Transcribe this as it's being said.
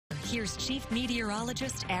here's Chief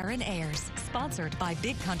Meteorologist Aaron Ayers, sponsored by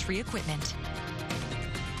Big Country Equipment.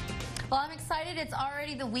 Well, I'm excited. It's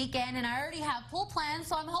already the weekend, and I already have pool plans,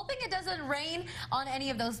 so I'm hoping it doesn't rain on any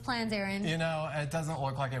of those plans, Aaron. You know, it doesn't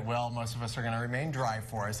look like it will. Most of us are going to remain dry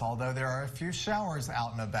for us, although there are a few showers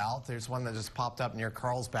out and about. There's one that just popped up near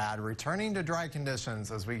Carlsbad, returning to dry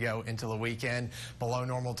conditions as we go into the weekend, below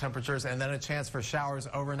normal temperatures, and then a chance for showers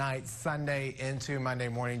overnight Sunday into Monday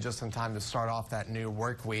morning, just in time to start off that new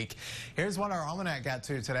work week. Here's what our almanac got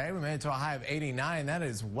to today. We made it to a high of 89. That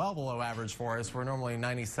is well below average for us. We're normally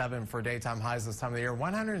 97 for daytime highs this time of the year.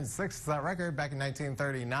 106 is that record back in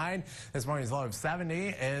 1939. This morning's low of 70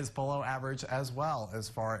 is below average as well as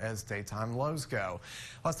far as daytime lows go.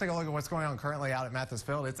 Let's take a look at what's going on currently out at Mathis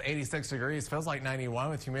Field. It's 86 degrees, feels like 91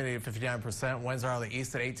 with humidity at 59%. Winds are out of the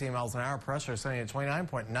east at 18 miles an hour. Pressure sitting at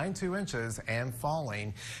 29.92 inches and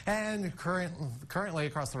falling. And currently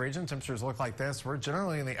across the region, temperatures look like this. We're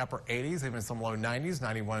generally in the upper 80s, even some low 90s.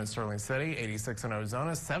 91 in Sterling City, 86 in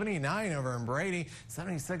Ozona, 79 over in Brady,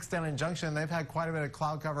 76 down in Junction. They've had quite a bit of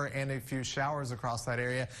cloud cover and a few showers across that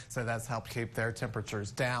area, so that's helped keep their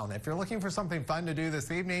temperatures down. If you're looking for something fun to do this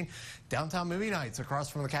evening, downtown movie nights across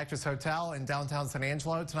from the Cactus Hotel in downtown San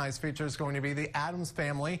Angelo. Tonight's feature is going to be the Addams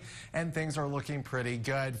Family, and things are looking pretty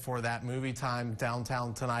good for that movie time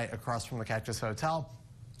downtown tonight across from the Cactus Hotel.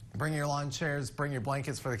 Bring your lawn chairs, bring your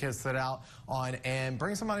blankets for the kids to sit out on, and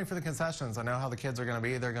bring some money for the concessions. I know how the kids are going to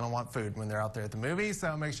be. They're going to want food when they're out there at the movie,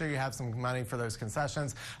 so make sure you have some money for those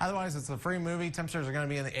concessions. Otherwise, it's a free movie. Temperatures are going to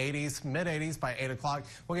be in the 80s, mid-80s by 8 o'clock.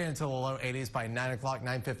 We'll get into the low 80s by 9 o'clock,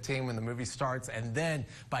 9:15 when the movie starts, and then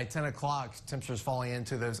by 10 o'clock, temperatures falling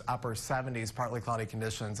into those upper 70s, partly cloudy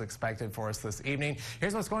conditions expected for us this evening.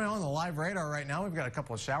 Here's what's going on the live radar right now. We've got a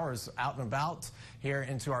couple of showers out and about here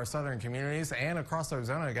into our southern communities and across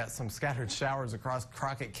Ozona. We've got some scattered showers across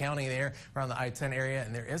Crockett County there around the I-10 area,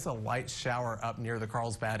 and there is a light shower up near the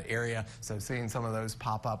Carlsbad area, so seeing some of those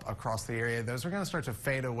pop up across the area. Those are going to start to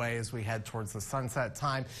fade away as we head towards the sunset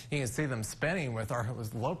time. You can see them spinning with our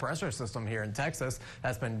low pressure system here in Texas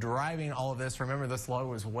that's been driving all of this. Remember, this low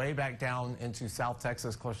was way back down into South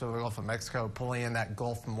Texas, close to the Gulf of Mexico, pulling in that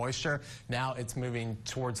Gulf moisture. Now it's moving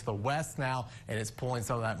towards the west now, and it's pulling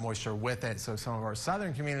some of that moisture with it, so some of our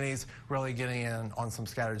southern communities really getting in on some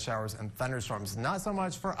scattered showers and thunderstorms. Not so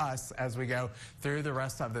much for us as we go through the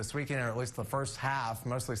rest of this weekend, or at least the first half.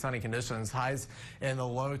 Mostly sunny conditions, highs in the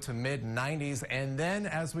low to mid 90s. And then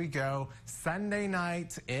as we go Sunday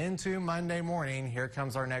night into Monday morning, here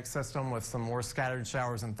comes our next system with some more scattered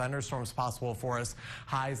showers and thunderstorms possible for us.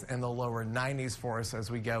 Highs in the lower 90s for us as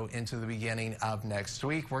we go into the beginning of next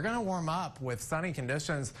week. We're going to warm up with sunny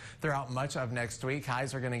conditions throughout much of next week.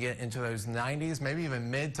 Highs are going to get into those 90s, maybe even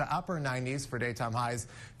mid to upper 90s for daytime highs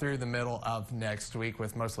through the middle of next week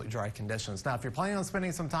with mostly dry conditions. Now, if you're planning on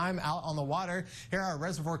spending some time out on the water, here are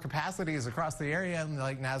reservoir capacities across the area.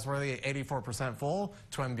 Lake Nasworthy at 84% full,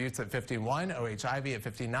 Twin Buttes at 51, OH Ivy at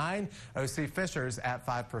 59, OC Fishers at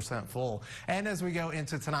 5% full. And as we go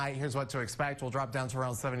into tonight, here's what to expect. We'll drop down to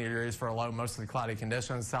around 70 degrees for a low, mostly cloudy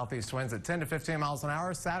conditions. Southeast winds at 10 to 15 miles an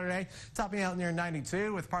hour. Saturday, topping out near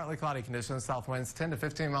 92 with partly cloudy conditions. South winds 10 to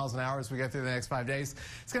 15 miles an hour as we go through the next 5 days.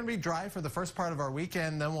 It's going to be dry for the first part of our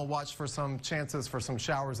weekend. Then we'll watch for some chances for some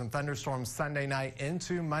showers and thunderstorms Sunday night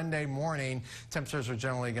into Monday morning. Temperatures are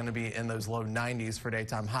generally going to be in those low 90s for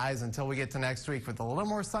daytime highs until we get to next week with a little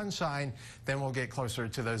more sunshine. Then we'll get closer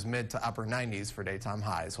to those mid to upper 90s for daytime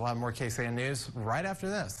highs. We'll have more KSAN news right after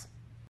this.